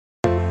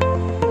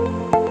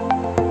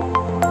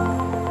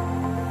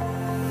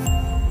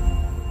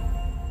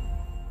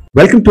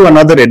Welcome to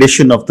another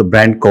edition of The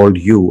Brand Called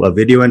You, a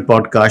video and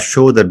podcast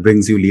show that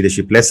brings you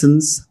leadership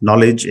lessons,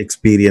 knowledge,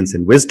 experience,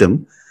 and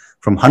wisdom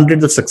from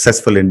hundreds of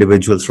successful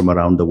individuals from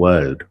around the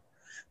world.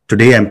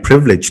 Today, I'm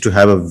privileged to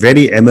have a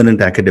very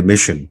eminent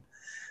academician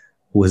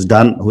who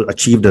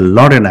achieved a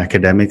lot in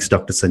academics,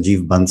 Dr.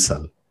 Sanjeev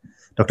Bansal.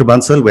 Dr.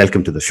 Bansal,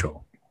 welcome to the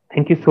show.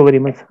 Thank you so very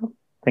much, sir.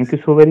 Thank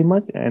you so very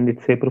much. And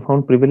it's a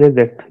profound privilege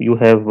that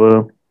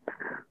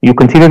you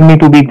considered me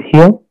to be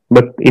here.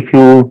 But if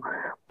you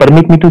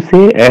permit me to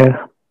say,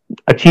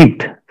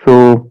 achieved.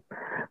 So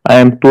I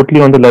am totally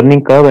on the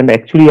learning curve, and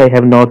actually I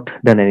have not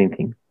done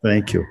anything.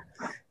 Thank you.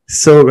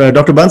 So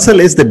Dr. Bansal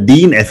is the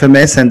Dean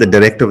FMS and the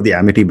Director of the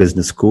Amity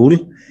Business School.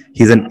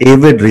 He's an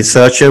avid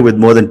researcher with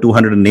more than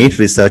 208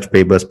 research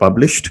papers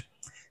published.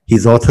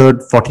 He's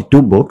authored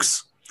 42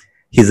 books.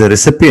 He's a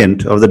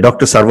recipient of the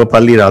Dr.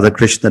 Sarvapalli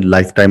Radhakrishnan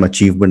Lifetime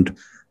Achievement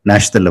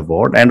National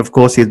Award. And of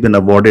course, he's been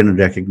awarded and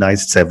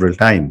recognized several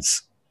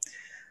times.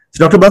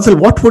 So Dr. Bansal,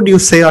 what would you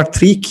say are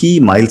three key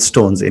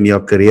milestones in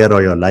your career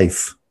or your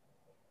life?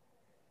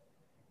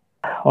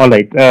 All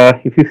right.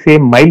 If you say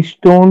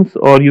milestones,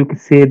 or you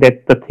could say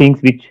that the things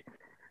which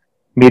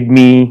made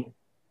me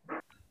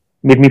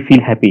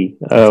feel happy.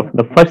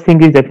 The first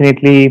thing is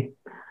definitely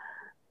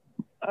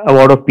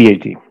award of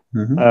PhD.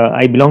 Mm-hmm.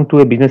 I belong to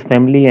a business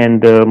family,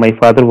 and my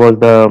father was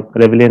the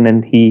Reverend,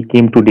 and he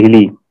came to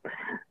Delhi,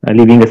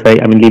 leaving his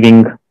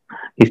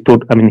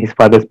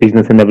father's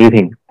business and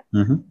everything.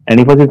 Mm-hmm. And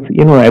he was a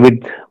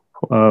avid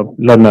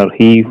learner.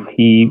 He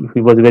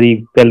was a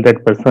very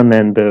well-read person,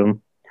 and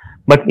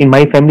but in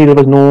my family there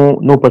was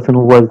no person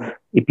who was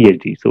a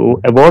PhD. So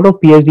award of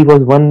PhD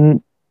was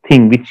one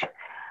thing which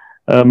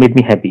made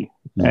me happy,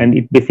 and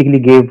it basically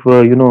gave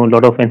a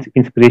lot of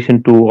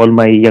inspiration to all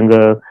my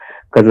younger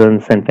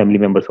cousins and family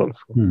members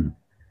also.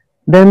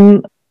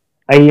 Then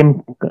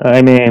I'm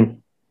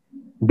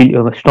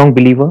a strong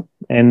believer,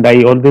 and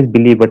I always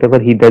believe whatever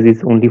he does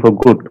is only for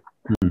good.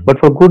 But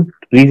for good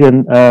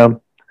reason.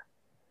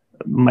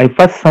 My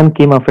first son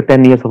came after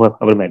 10 years of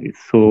our marriage.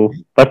 So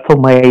birth of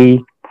my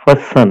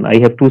first son, I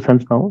have two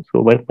sons now.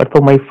 So birth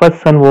of my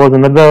first son was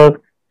another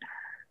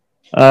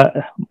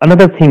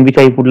thing which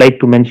I would like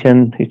to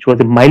mention, which was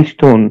a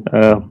milestone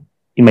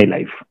in my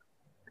life.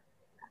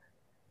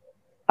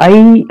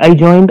 I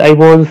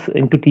was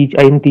into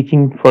I am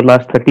teaching for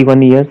last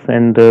 31 years,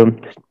 and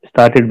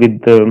started with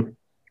the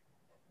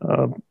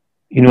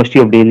University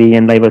of Delhi,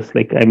 and I was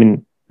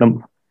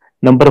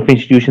number of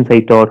institutions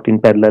I taught in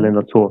parallel and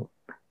also.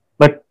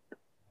 But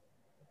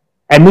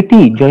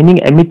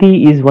joining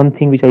Amity is one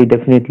thing which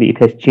it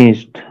has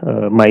changed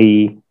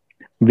my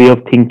way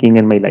of thinking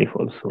and my life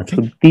also. Okay.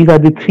 So these are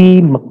the three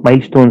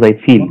milestones I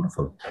feel.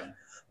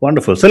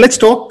 Wonderful. So let's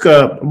talk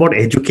about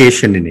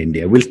education in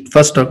India. We'll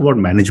first talk about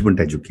management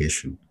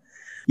education.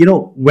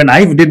 When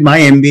I did my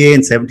MBA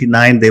in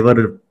 79, there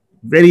were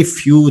very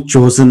few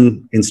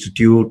chosen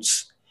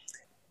institutes,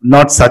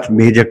 not such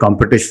major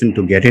competition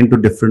to get into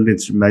different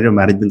major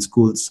management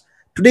schools.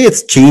 Today,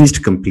 it's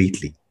changed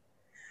completely.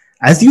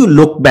 As you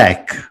look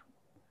back,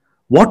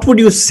 what would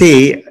you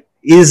say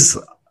is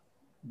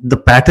the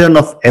pattern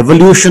of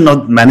evolution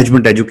of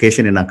management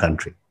education in our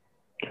country?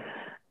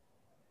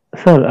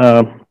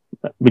 Sir,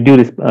 with due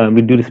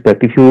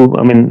respect, if you,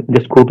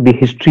 just go to the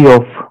history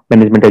of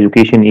management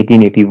education,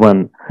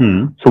 1881.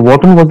 So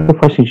Wharton was the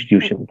first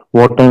institution,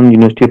 Wharton,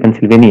 University of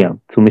Pennsylvania.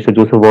 So Mr.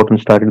 Joseph Wharton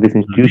started this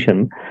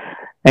institution.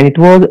 And it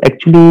was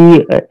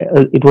actually,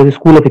 it was a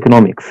school of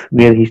economics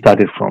where he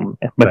started from.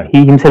 But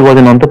he himself was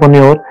an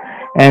entrepreneur,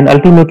 and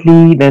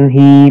ultimately then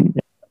he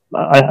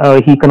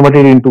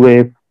converted into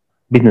a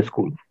business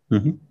school.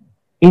 Mm-hmm.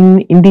 In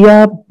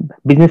India,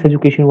 business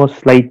education was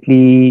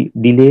slightly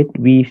delayed.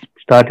 We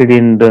started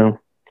in the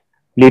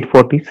late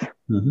 40s.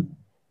 Mm-hmm.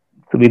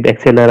 So with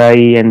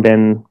XLRI and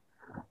then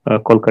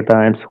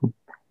Kolkata and so.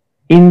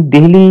 In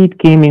Delhi, it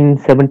came in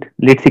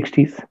late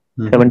 60s,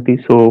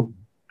 70s. So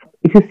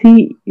if you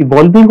see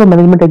evolving of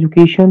management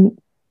education,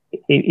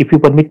 if you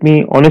permit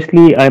me,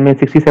 honestly, I'm a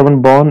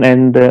 67 born,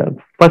 and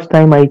first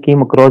time I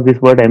came across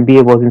this word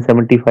MBA was in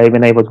 75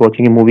 when I was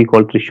watching a movie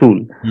called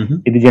Trishul.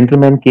 Mm-hmm. The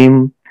gentleman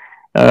came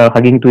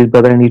hugging to his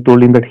brother, and he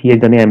told him that he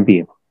had done an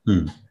MBA.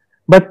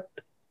 But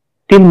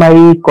till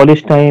my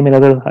college time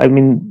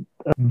and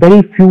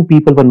very few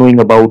people were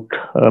knowing about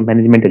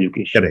management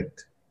education.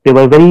 Correct. There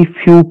were very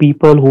few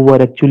people who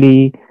were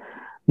actually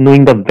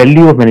knowing the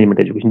value of management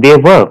education. There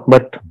were,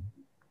 but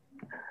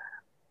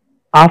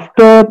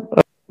after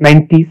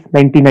 90s,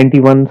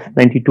 1991,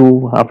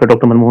 92, after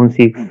Dr. Manmohan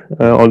Singh's,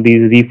 all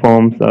these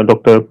reforms,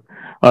 Mr.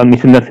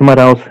 Narasimha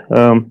Rao's,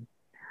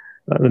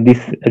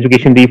 these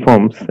education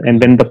reforms, and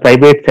then the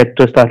private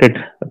sector started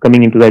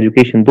coming into the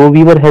education. Though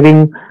we were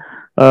having,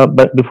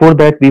 but before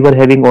that, we were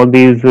having all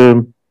these,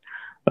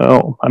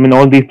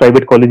 all these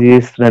private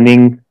colleges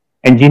running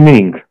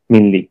engineering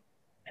mainly.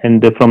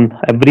 And from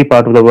every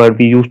part of the world,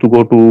 we used to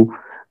go to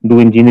do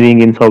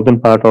engineering in southern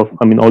part of,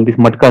 all these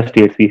Matka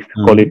states, we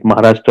call it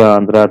Maharashtra,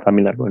 Andhra,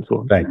 Tamil Nadu, and so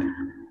on. Right.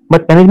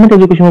 But management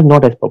education was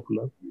not as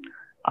popular.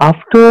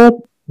 After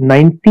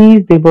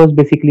 90s there was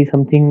basically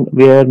something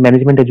where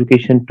management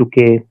education took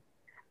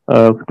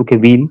a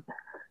wheel.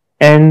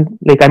 And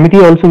like MIT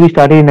also we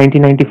started in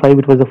 1995.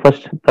 It was the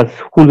first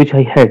school which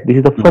I had. This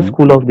is the first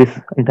school of this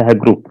entire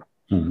group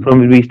from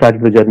where we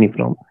started the journey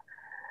from.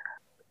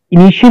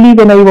 Initially,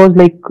 when I was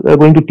like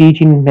going to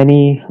teach in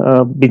many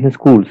business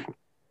schools,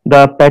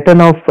 the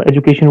pattern of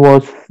education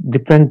was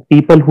different.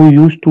 People who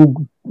used to,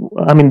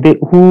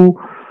 who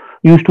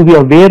used to be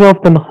aware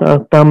of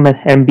the term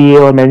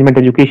MBA or management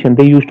education,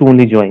 they used to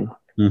only join.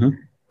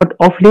 But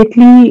of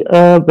lately,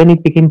 when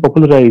it became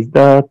popularized,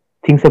 the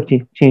things have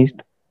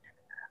changed.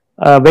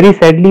 Very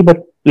sadly,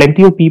 but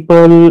plenty of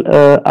people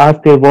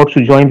ask their works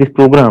to join this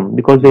program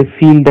because they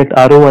feel that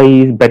ROI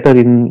is better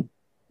in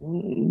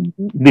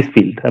this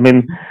field. I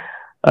mean,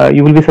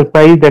 you will be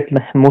surprised that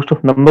most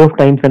of number of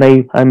times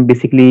when I'm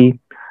basically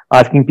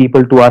asking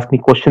people to ask me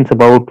questions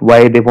about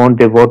why they want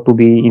their work to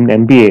be in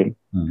MBA,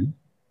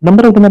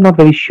 number of them are not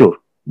very sure.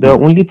 The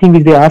only thing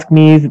which they ask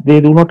me is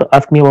they do not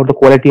ask me about the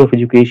quality of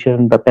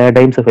education, the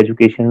paradigms of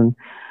education,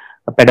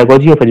 the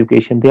pedagogy of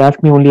education. They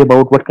ask me only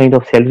about what kind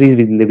of salaries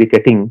will they be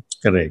getting.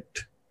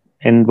 Correct.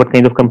 And what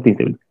kind of companies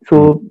they will.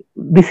 So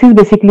this is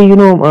basically,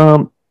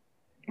 the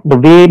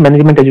way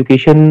management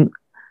education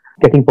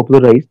getting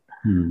popularized.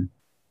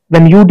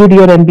 When you did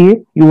your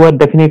MBA, you were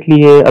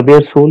definitely a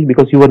aware soul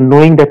because you were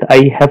knowing that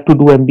I have to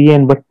do MBA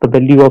and what the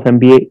value of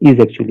MBA is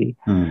actually.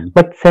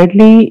 But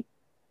sadly,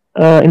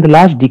 in the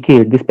last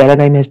decade, this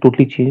paradigm has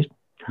totally changed.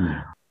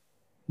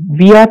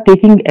 We are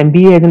taking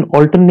MBA as an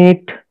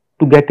alternate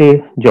to get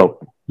a job.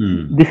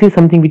 This is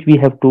something which we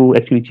have to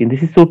actually change.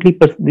 This is totally,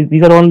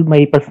 these are all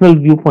my personal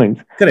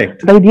viewpoints.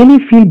 Correct. But I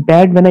really feel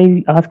bad when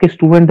I ask a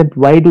student that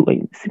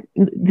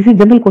this is a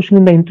general question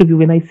in the interview.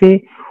 When I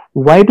say,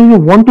 why do you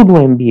want to do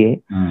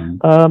MBA?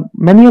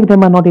 Many of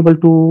them are not able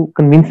to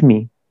convince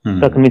me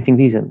the convincing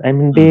reason. I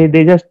mean,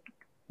 they just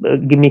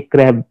give me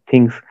crap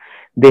things.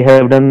 They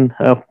have done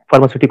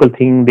pharmaceutical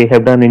thing, they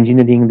have done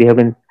engineering, they have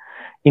done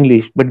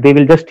English, but they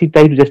will just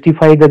try to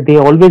justify that they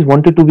always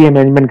wanted to be a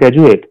management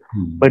graduate,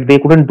 but they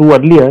couldn't do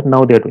earlier.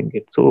 Now they're doing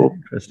it. So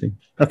interesting.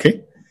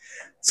 Okay.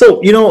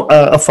 So,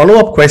 a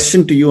follow-up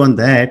question to you on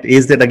that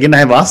is that, again, I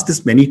have asked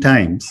this many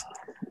times,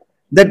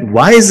 that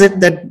why is it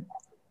that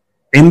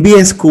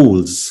MBA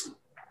schools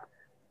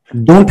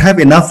don't have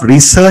enough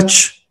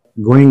research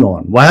going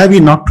on? Why are we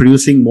not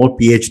producing more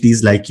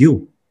PhDs like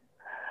you?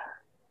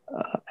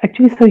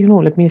 Actually, sir,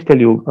 let me just tell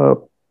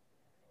you,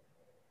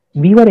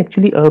 we were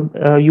actually,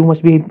 you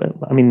must be,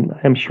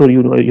 I'm sure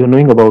you're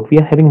knowing about, we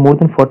are having more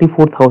than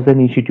 44,000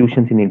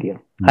 institutions in India,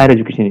 higher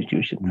education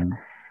institutions.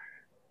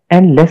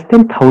 And less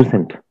than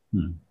 1,000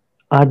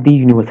 are the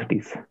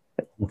universities,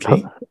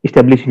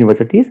 established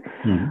universities,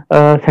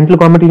 central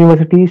government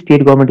universities,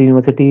 state government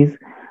universities,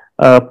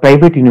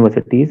 private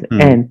universities,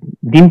 and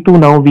deemed to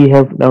now we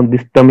have, now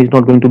this term is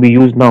not going to be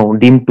used now,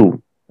 deemed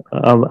to,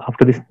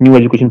 after this new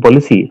education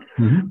policy,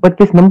 but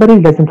this number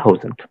is less than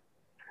 1,000.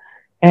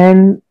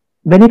 And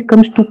when it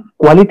comes to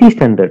quality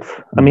standards,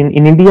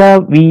 in India,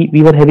 we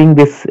were having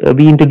this,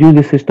 we introduced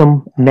this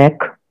system NAC.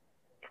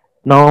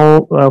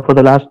 Now, for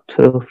the last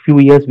few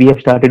years, we have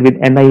started with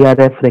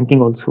NIRF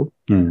ranking also.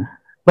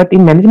 But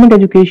in management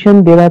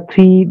education, there were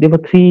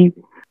three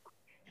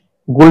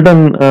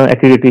golden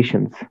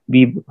accreditations.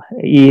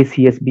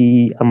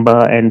 AACSB,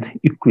 Aabha, and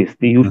ICWIS.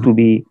 They used to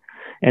be,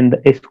 and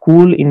a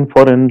school in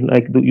foreign,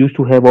 used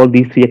to have all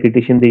these three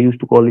accreditation. They used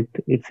to call it,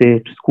 it's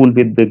a school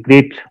with the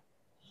great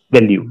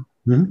value.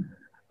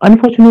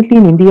 Unfortunately,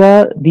 in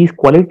India, these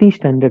quality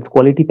standards,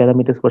 quality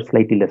parameters were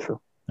slightly lesser.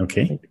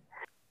 Okay. Right?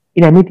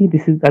 In MIT,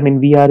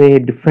 we are a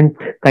different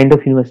kind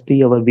of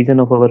university. Our vision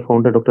of our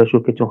founder, Dr.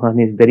 Ashok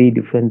Chauhan, is very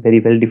different, very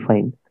well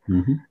defined.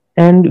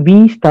 And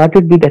we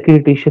started with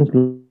accreditations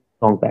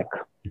long back.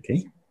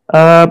 Okay.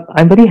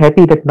 I'm very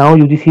happy that now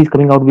UGC is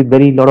coming out with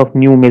very lot of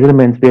new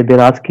measurements where they're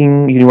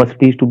asking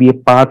universities to be a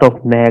part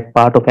of NAC,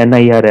 part of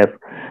NIRF.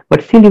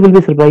 But still, you will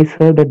be surprised,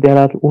 sir, that there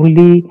are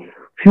only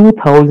few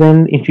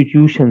thousand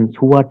institutions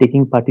who are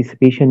taking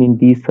participation in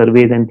these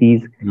surveys and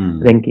these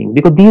rankings,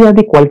 because these are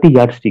the quality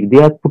yardstick. They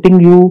are putting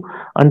you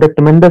under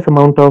tremendous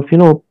amount of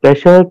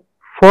pressure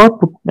for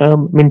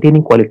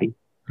maintaining quality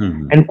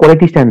and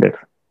quality standards.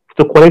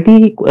 So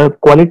quality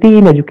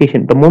in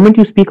education. The moment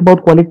you speak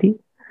about quality,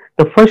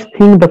 the first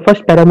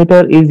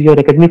parameter is your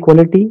academic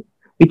quality,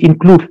 which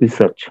includes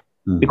research.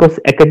 Because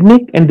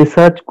academic and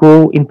research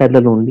go in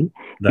parallel only.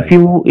 Right.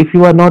 If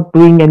you are not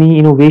doing any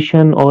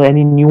innovation or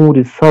any new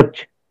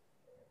research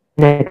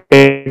in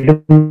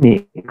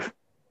academics,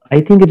 I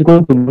think it's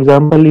going to, for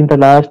example, in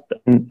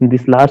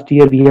this last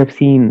year, we have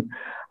seen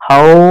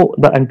how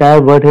the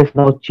entire world has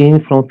now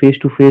changed from face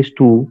to face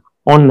to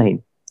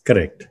online.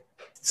 Correct.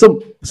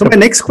 So my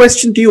next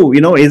question to you,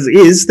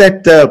 is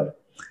that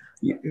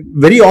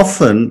very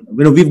often,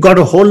 we've got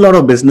a whole lot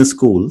of business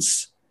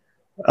schools.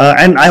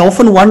 And I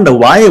often wonder,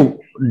 why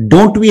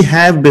don't we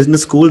have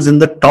business schools in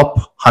the top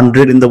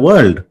 100 in the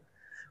world?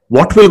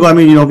 What will go?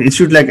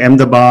 Institutes like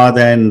Ahmedabad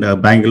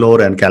and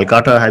Bangalore and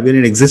Calcutta have been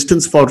in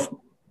existence for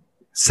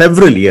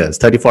several years,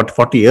 30,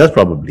 40 years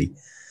probably.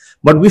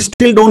 but we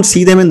still don't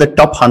see them in the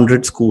top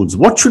 100 schools.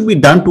 What should be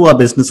done to our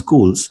business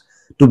schools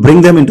to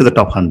bring them into the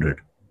top 100?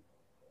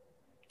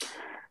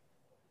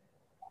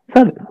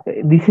 Sir,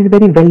 this is a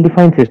very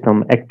well-defined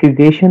system.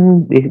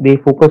 Accreditation, they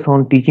focus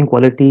on teaching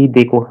quality,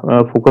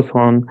 focus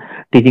on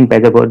teaching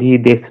pedagogy,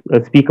 they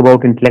speak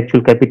about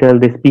intellectual capital,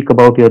 they speak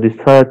about your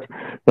research,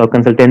 your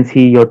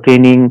consultancy, your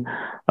training,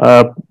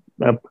 uh,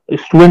 uh,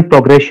 student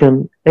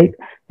progression, right?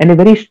 And a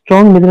very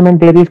strong measurement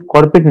there is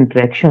corporate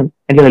interaction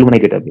and your alumni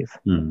database.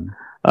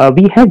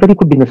 We have very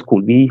good business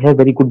school. We have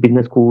very good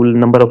business school,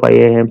 number of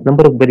IIMs,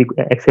 number of very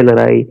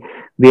XLRI,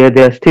 where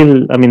they are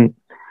still, I mean,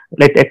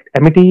 like at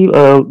MIT,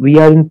 we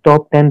are in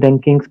top 10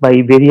 rankings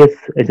by various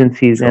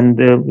agencies, Sure.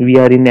 and we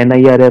are in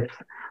NIRF's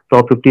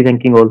top 50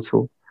 ranking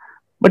also.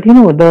 But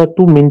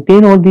to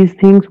maintain all these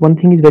things, one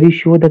thing is very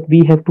sure that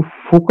we have to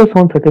focus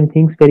on certain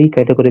things very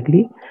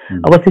categorically.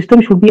 Our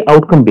system should be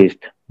outcome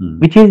based,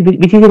 which is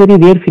a very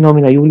rare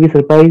phenomena. You will be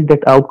surprised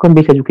that outcome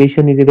based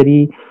education is a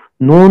very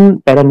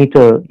known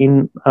parameter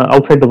in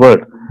outside the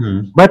world,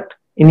 but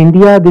in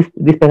India, this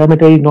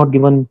parameter is not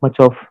given much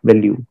of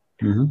value.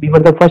 We were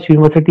the first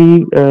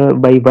university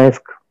by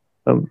WASC,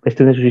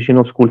 Western Association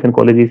of Schools and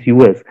Colleges,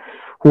 US,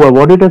 who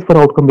awarded us for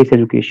outcome-based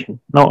education.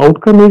 Now,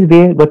 outcome is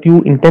where what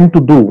you intend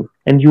to do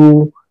and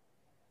you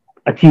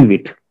achieve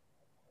it.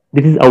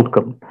 This is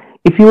outcome.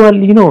 If you are,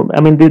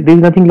 I mean, there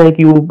is nothing like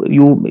you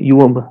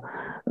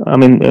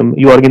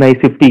organize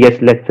 50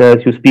 guest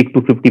lectures, you speak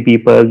to 50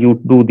 people,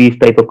 you do these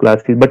type of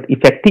classes, but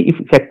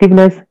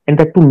effectiveness and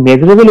that to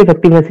measurable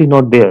effectiveness is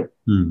not there.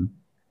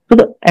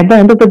 So at the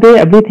end of the day,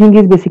 everything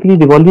is basically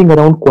revolving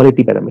around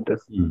quality parameters.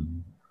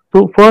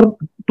 So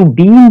to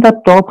be in the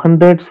top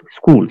 100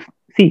 schools,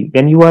 see,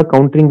 when you are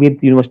countering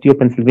with University of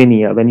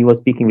Pennsylvania, when you are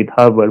speaking with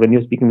Harvard, when you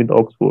are speaking with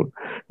Oxford,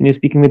 when you are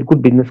speaking with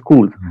good business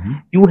schools,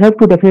 you have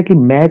to definitely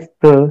match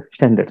the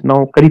standards.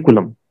 Now,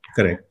 curriculum.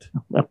 Correct.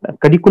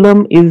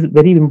 Curriculum is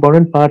very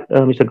important part,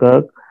 Mr.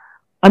 Garg.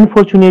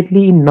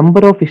 Unfortunately, in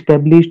number of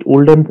established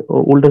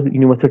older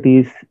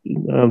universities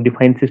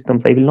defined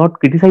systems, I will not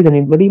criticize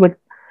anybody, but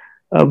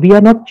we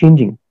are not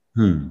changing.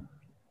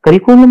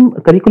 Curriculum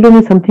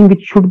is something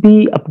which should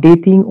be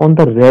updating on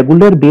the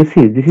regular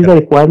basis. This is a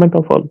requirement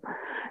of all.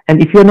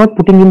 And if you are not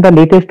putting in the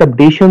latest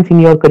updations in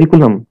your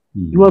curriculum,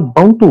 you are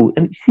bound to.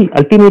 And see,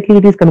 ultimately,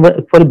 it is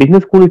for a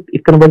business school,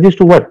 it converges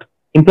to what?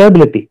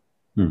 Employability.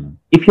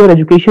 If your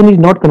education is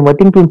not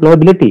converting to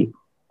employability,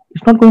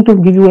 it's not going to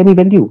give you any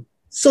value.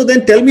 So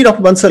then tell me,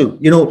 Dr.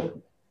 Bansal,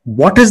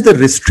 what is the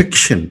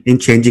restriction in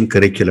changing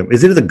curriculum?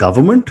 Is it the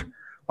government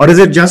or is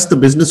it just the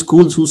business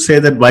schools who say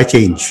that why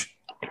change?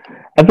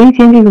 Every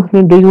change is,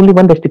 there is only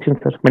one restriction,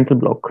 sir, mental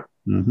block,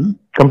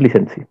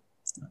 complacency.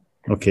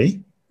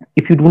 Okay.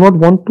 If you do not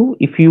want to,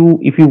 if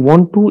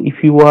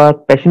you are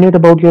passionate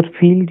about your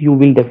field, you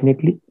will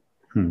definitely.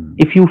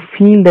 If you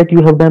feel that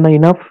you have done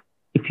enough,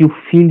 if you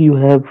feel you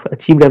have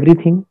achieved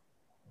everything,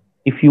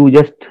 if you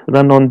just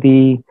run on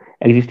the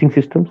existing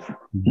systems,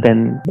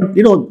 then...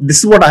 This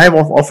is what I have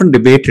often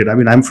debated. I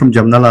mean, I'm from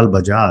Jamnalal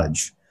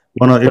Bajaj.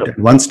 At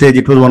one stage,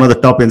 it was one of the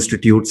top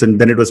institutes, and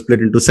then it was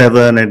split into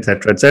 7,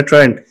 etc.,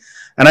 etc.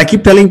 And I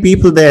keep telling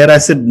people there, I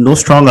said, no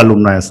strong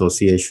alumni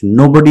association.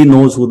 Nobody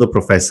knows who the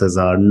professors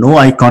are. No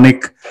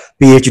iconic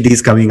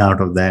PhDs coming out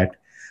of that.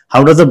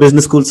 How does a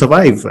business school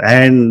survive?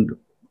 And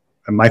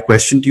my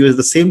question to you is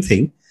the same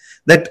thing,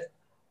 that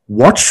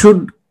what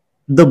should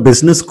the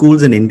business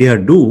schools in India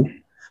do,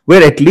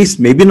 where at least,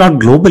 maybe not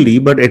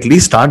globally, but at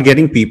least start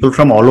getting people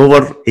from all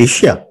over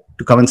Asia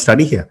to come and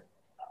study here?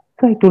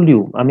 So I told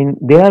you, I mean,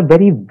 there are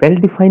very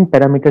well-defined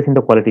parameters in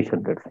the quality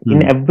standards.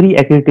 In every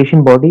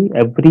accreditation body,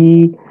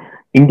 every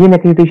Indian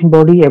accreditation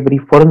body, every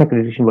foreign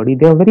accreditation body,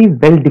 they are very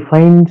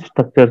well-defined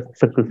structural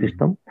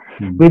system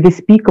where they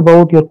speak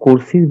about your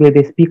courses, where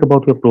they speak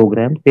about your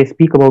programs, they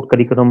speak about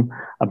curriculum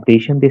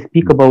updation, they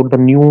speak about the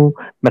new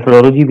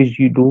methodology which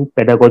you do,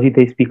 pedagogy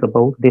they speak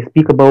about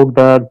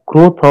the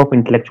growth of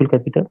intellectual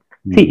capital.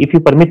 See, if you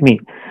permit me,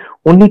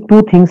 only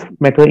two things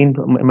matter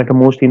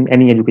most in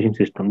any education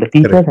system: the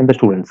teachers and the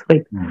students,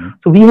 right?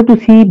 So we have to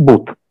see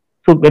both.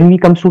 So when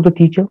it comes to the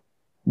teacher,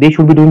 they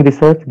should be doing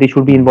research, they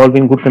should be involved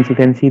in good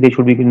consultancy, they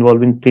should be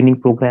involved in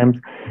training programs,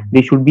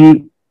 they should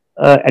be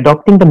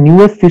adopting the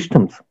newest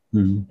systems.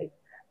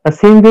 The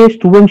same way,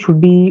 students should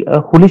be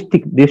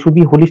holistic. There should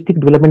be holistic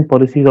development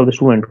policies of the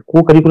student.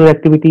 Co-curricular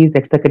activities,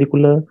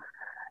 extracurricular,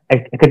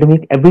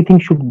 academic, everything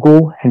should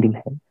go hand in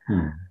hand.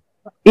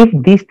 If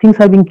these things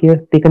are being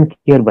taken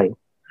care by.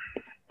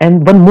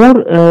 And one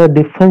more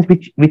difference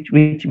which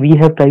we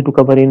have tried to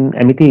cover in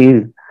MIT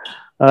is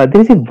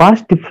there is a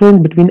vast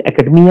difference between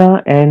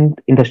academia and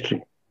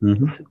industry.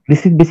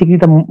 This is basically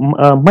the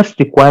must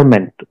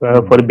requirement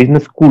for a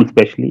business school,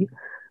 especially.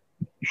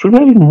 Should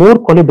have more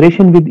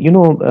collaboration with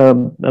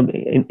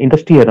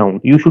industry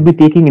around. You should be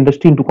taking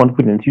industry into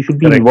confidence. You should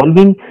be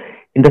involving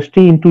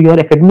industry into your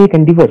academic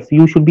endeavors.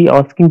 You should be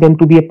asking them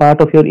to be a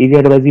part of your area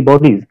advisory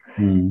bodies.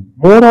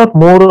 More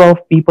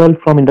of people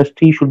from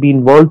industry should be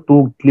involved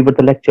to deliver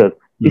the lecture.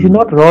 This is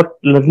not raw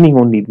learning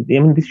only. I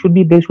mean,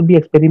 there should be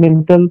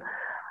experimental,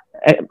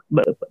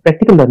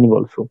 practical learning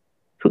also.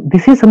 So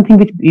this is something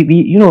which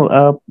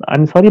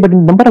I'm sorry, but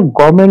in number of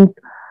government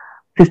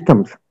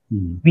systems,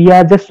 we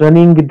are just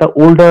running with the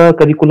older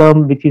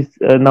curriculum, which is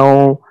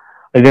now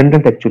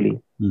redundant actually,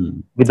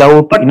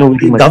 without But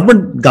innovating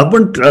much.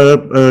 government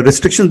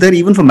restrictions there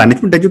even for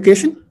management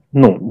education?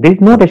 No, there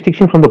is no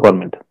restriction from the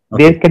government.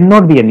 There Okay.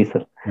 cannot be any,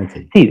 sir.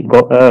 Okay. See,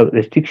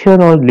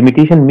 restriction or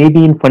limitation may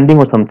be in funding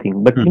or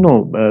something, but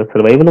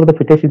survival of the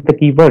fittest is the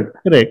key word.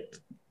 Correct.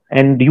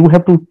 And you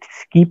have to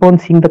keep on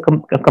seeing the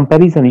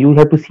comparison. You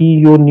have to see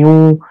your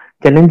new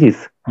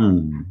challenges.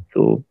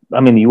 So,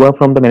 I mean, you are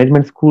from the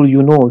management school,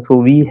 so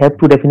we have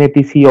to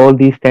definitely see all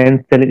these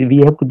stands. We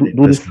have to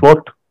do this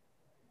SWOT.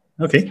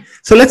 Okay.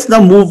 So let's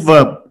now move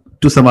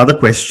to some other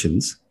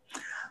questions.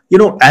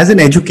 As an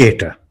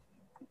educator,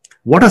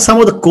 what are some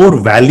of the core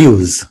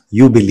values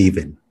you believe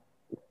in?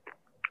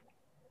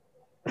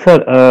 Sir,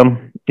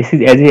 this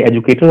is as an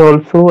educator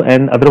also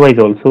and otherwise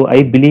also.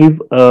 I believe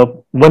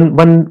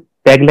one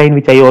tagline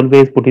which I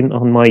always put in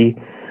on my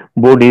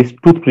board is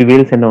truth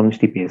prevails and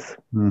honesty pays.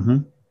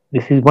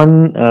 This is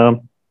one.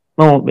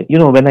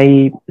 When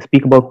I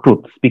speak about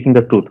truth, speaking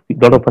the truth, a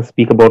lot of us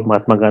speak about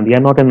Mahatma Gandhi.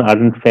 I'm not an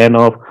ardent fan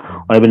of,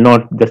 I will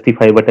not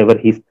justify whatever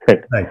he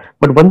said. Right.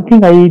 But one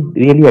thing I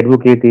really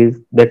advocate is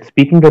that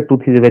speaking the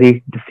truth is a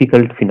very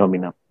difficult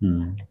phenomenon.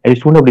 As a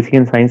student of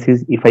decision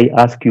sciences, if I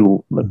ask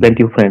you,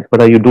 plenty of friends,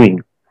 what are you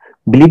doing?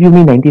 Believe you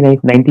me,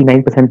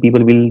 99%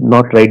 people will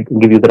not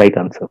give you the right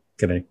answer.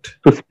 Correct.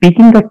 So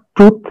speaking the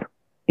truth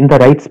in the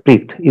right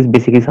spirit is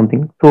basically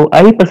something. So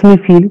I personally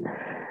feel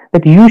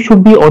that you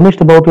should be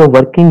honest about your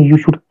working. You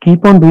should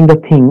keep on doing the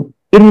thing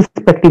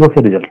irrespective of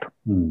your result.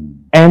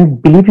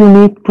 And believe you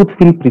me, truth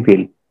will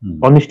prevail.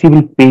 Honesty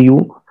will pay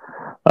you.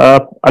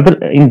 Other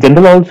in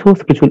general also,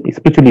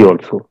 spiritually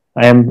also.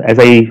 I am, as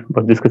I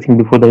was discussing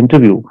before the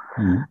interview.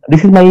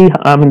 This is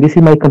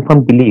my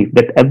confirmed belief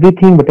that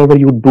everything, whatever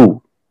you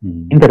do,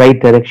 in the right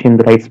direction,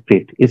 the right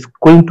spirit, is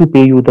going to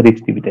pay you the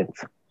rich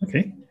dividends.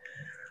 Okay.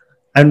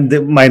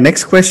 And my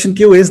next question to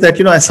you is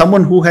that, as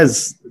someone who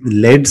has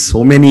led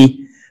so many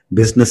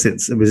business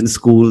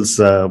schools,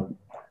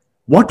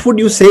 what would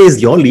you say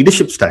is your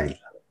leadership style?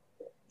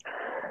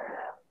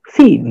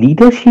 See,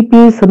 leadership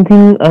is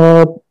something,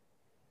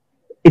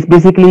 it's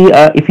basically,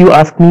 if you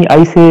ask me,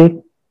 I say,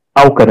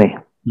 "Aao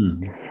kare."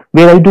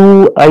 Where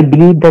I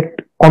believe that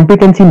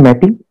competency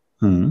mapping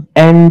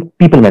and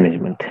people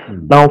management.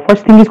 Now,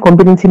 first thing is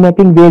competency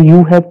mapping, where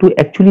you have to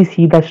actually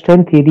see the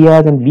strength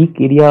areas and weak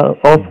area of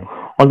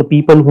all the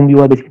people whom you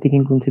are basically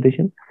taking into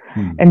consideration.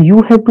 And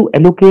you have to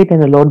allocate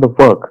and allot the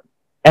work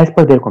as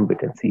per their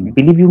competency.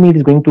 Believe you me, it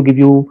is going to give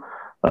you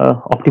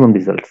optimum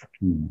results.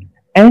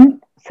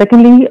 And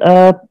secondly,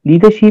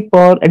 leadership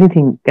or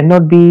anything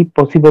cannot be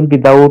possible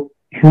without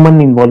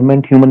human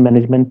involvement, human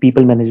management,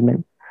 people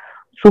management.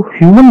 So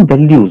human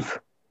values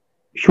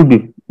should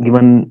be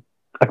given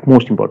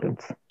utmost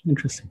importance.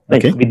 Interesting.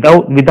 Like Okay.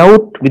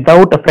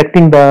 without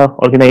affecting the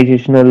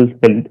organizational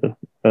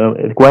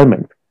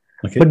requirements.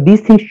 Okay. But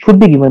these things should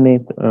be given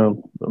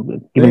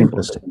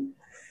importance.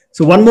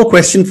 So one more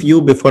question for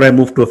you before I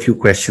move to a few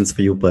questions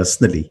for you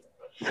personally.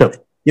 Sure.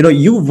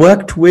 You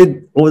worked with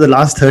over the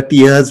last 30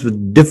 years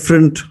with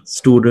different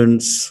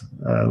students,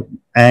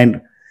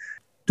 and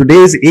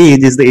today's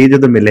age is the age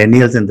of the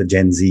millennials and the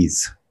Gen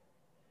Zs.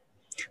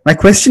 My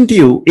question to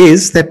you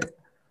is that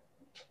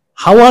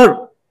how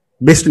are,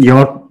 based on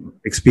your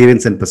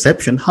experience and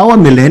perception, how are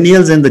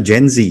millennials and the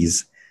Gen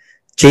Zs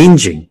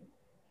changing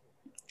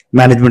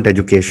management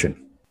education?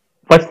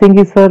 First thing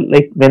is, sir,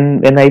 like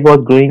when I was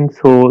growing,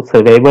 so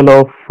survival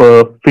of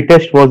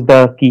fittest was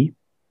the key.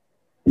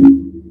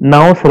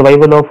 Now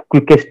survival of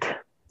quickest.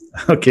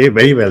 Okay,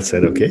 very well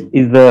said. Okay,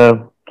 is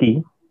the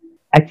key.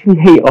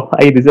 Actually,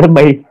 I reserve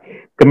my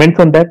comments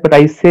on that, but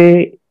I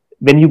say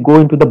when you go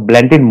into the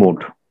blended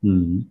mode,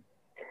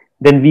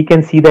 then we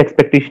can see the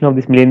expectation of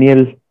this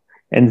millennial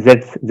and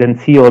Gen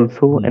Z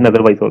also, and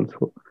otherwise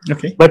also.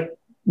 Okay,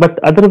 but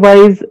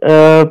otherwise,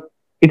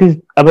 it is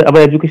our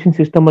education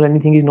system or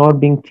anything is not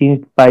being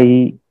changed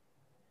by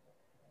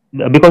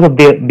because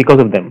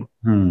of them.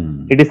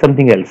 It is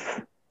something else.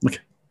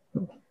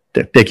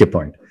 Okay, take your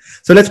point.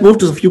 So let's move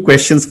to a few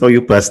questions for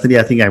you personally.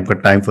 I think I've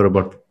got time for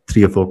about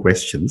 3 or 4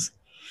 questions.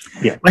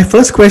 Yeah. My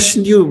first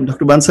question to you,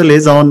 Dr. Bansal,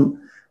 is on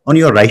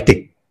your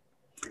writing.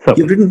 So,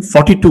 you've written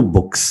 42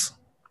 books.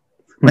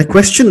 My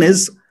question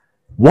is,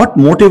 what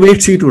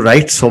motivates you to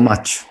write so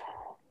much?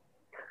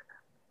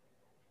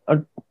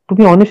 To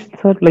be honest,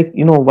 sir,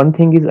 one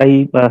thing is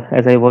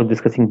as I was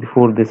discussing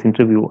before this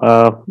interview,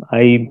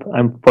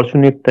 I'm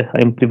fortunate,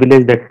 I'm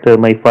privileged that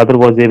my father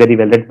was a very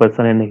well-read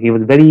person and he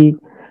was very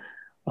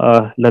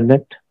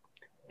learned,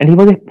 and he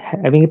was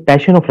having a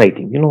passion of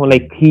writing.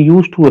 He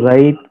used to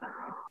write,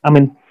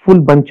 full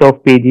bunch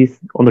of pages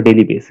on a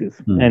daily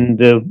basis, and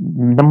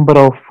number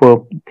of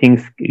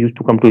things used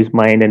to come to his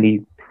mind, and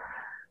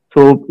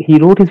he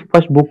wrote his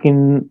first book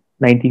in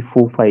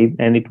 94-5,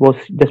 and it was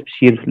just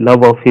sheer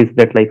love of his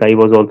that I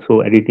was also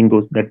editing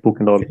that book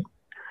and all.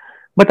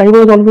 But I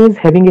was always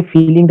having a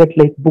feeling that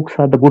books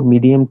are the good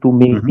medium to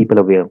make people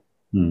aware.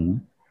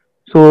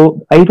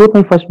 So I wrote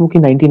my first book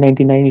in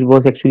 1999. It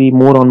was actually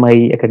more on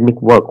my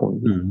academic work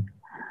only.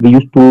 We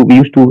used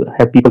to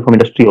have people from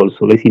industry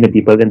also, like senior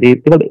people, and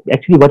they were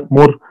actually worth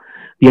more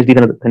PhD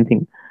than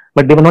anything,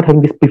 but they were not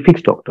having this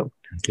prefix doctor.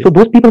 Okay. So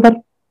those people were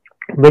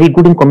very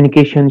good in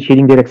communication,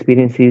 sharing their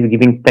experiences,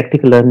 giving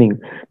practical learning,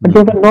 but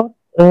they were not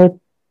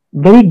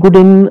very good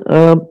in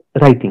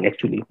writing.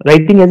 Actually,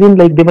 writing as in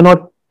like they were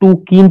not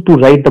too keen to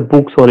write the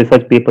books or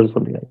research papers or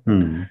something like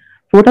that.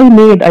 So what I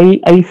made,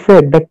 I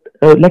said that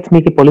let's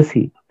make a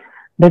policy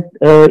that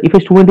if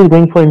a student is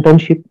going for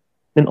internship,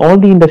 then all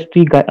the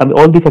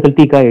all the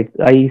faculty guides,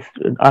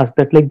 asked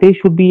that like they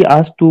should be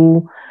asked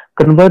to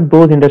convert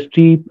those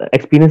industry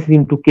experiences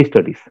into case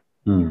studies.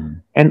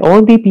 And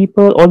all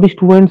the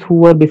students who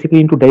were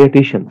basically into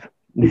dietitians,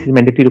 this is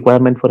mandatory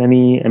requirement for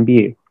any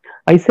MBA.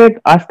 I said,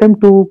 ask them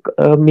to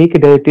make a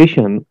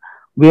dissertation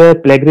where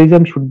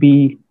plagiarism should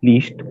be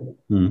leashed,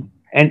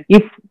 and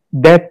if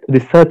that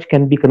research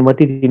can be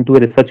converted into a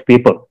research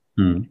paper.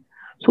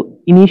 So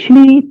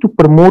initially, to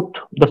promote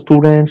the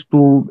students,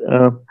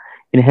 to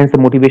enhance the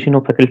motivation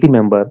of faculty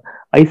member,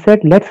 I said,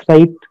 let's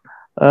write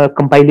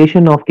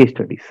compilation of case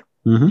studies.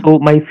 So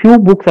my few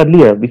books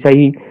earlier, which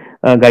I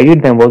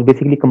guided them, was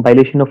basically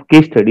compilation of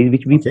case studies,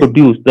 which we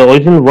produced, the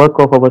original work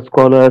of our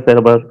scholars and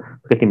our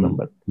faculty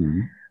members.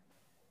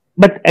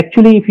 But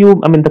actually,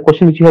 the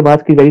question which you have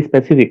asked is very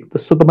specific.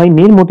 So my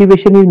main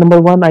motivation is, number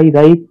one, I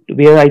write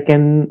where I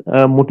can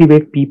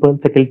motivate people,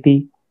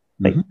 faculty.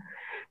 Right?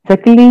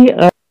 Secondly,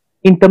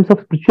 in terms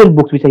of spiritual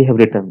books which I have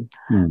written,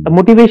 the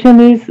motivation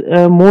is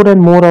more and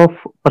more of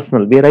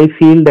personal, where I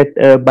feel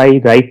that by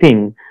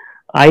writing,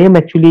 I am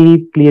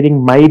actually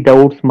clearing my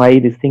doubts,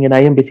 this thing, and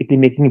I am basically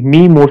making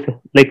me more,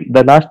 like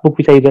the last book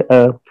which I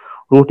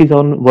wrote is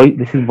on voice.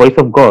 This is Voice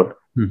of God.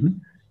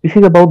 This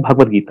is about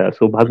Bhagavad Gita.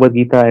 So Bhagavad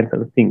Gita and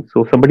other things.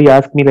 So somebody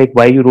asked me like,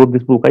 why you wrote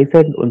this book? I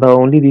said the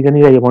only reason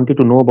is I wanted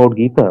to know about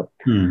Gita.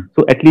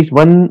 So at least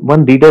one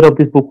reader of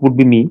this book would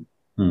be me.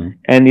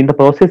 And in the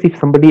process, if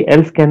somebody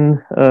else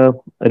can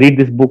read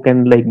this book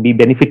and like be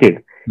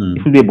benefited,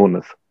 it will be a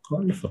bonus.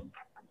 Wonderful.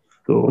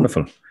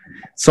 Wonderful.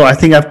 So I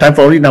think I have time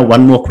for only now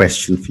one more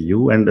question for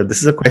you. And this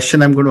is a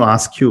question I'm going to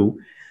ask you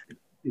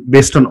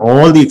based on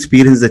all the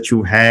experience that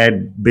you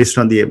had, based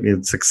on the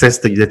success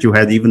that you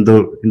had, even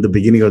though in the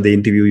beginning of the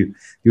interview,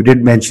 you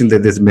did mention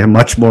that there's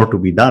much more to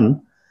be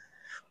done.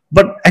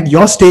 But at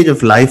your stage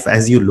of life,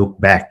 as you look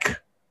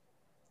back,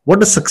 what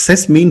does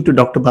success mean to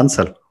Dr.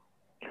 Bansal?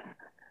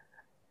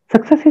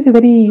 Success is a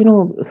very,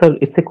 sir,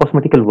 it's a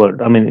cosmetical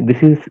word. I mean,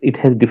 it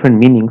has different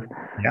meanings.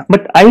 Yeah.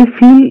 But I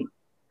feel,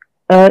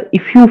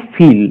 if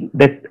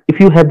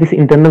you have this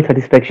internal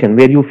satisfaction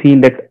where you feel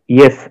that,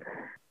 yes,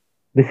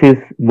 this is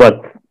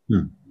worth,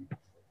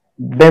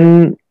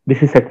 then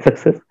this is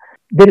success.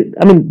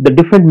 The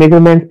different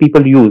measurements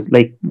people use,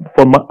 like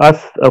for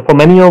us, for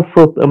many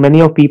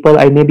of people,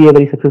 I may be a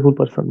very successful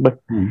person. But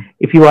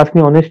if you ask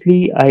me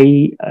honestly,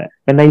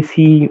 when I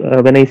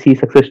see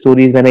success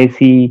stories, when I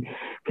see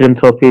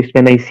philanthropists,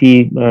 when I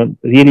see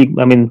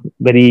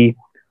very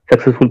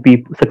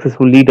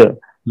successful leader,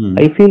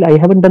 I feel I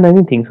haven't done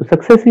anything. So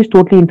success is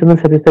totally internal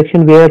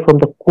satisfaction, where from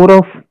the core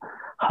of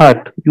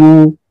heart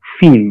you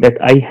feel that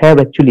I have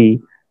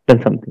actually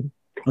done something.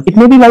 Okay. It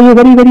may be by a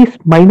very, very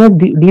minor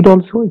deed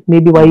also. It may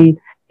be by,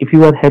 if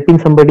you are helping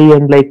somebody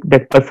and like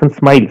that person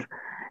smiles,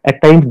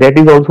 at times that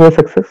is also a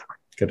success.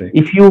 Correct.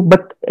 If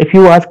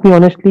you ask me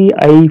honestly,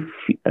 I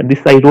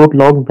wrote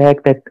long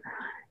back that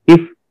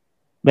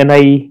when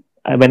I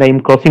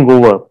am crossing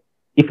over,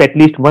 if at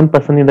least one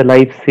person in the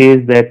life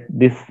says that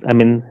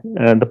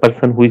the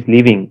person who is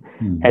leaving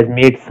has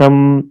made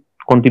some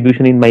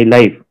contribution in my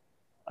life,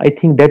 I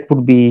think that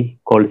would be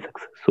called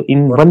success. So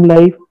in one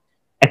life,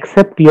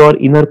 accept your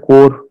inner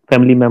core,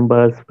 family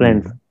members,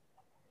 friends.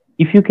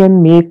 If you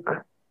can make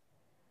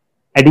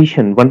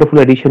wonderful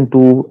addition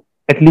to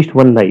at least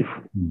one life,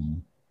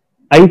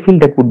 I feel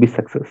that would be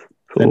success.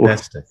 So,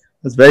 fantastic.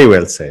 That's very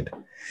well said.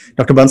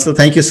 Dr. Bansal,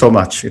 thank you so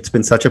much. It's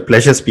been such a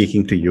pleasure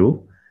speaking to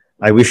you.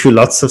 I wish you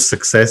lots of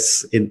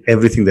success in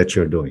everything that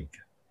you're doing.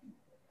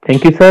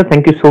 Thank you, sir.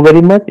 Thank you so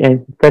very much.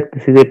 And in fact,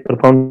 this is a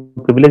profound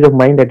privilege of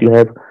mine that you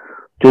have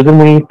chosen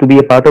me to be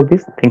a part of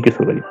this. Thank you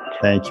so very much.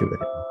 Thank you very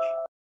much.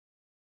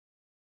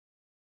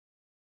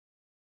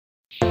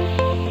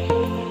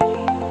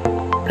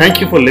 Thank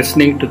you for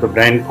listening to the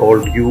Brand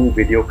Called You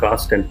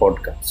videocast and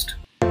podcast,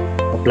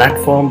 a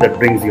platform that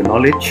brings you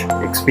knowledge,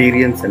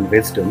 experience, and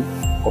wisdom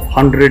of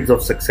hundreds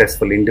of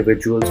successful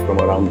individuals from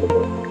around the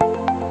world.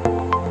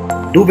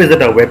 Do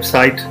visit our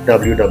website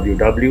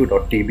www.tbcy.in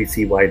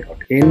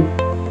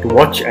to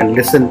watch and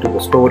listen to the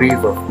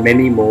stories of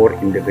many more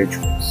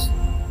individuals.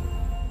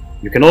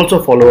 You can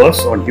also follow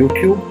us on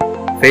YouTube,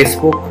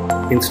 Facebook,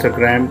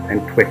 Instagram,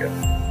 and Twitter.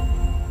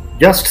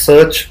 Just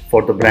search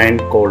for the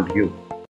Brand Called You.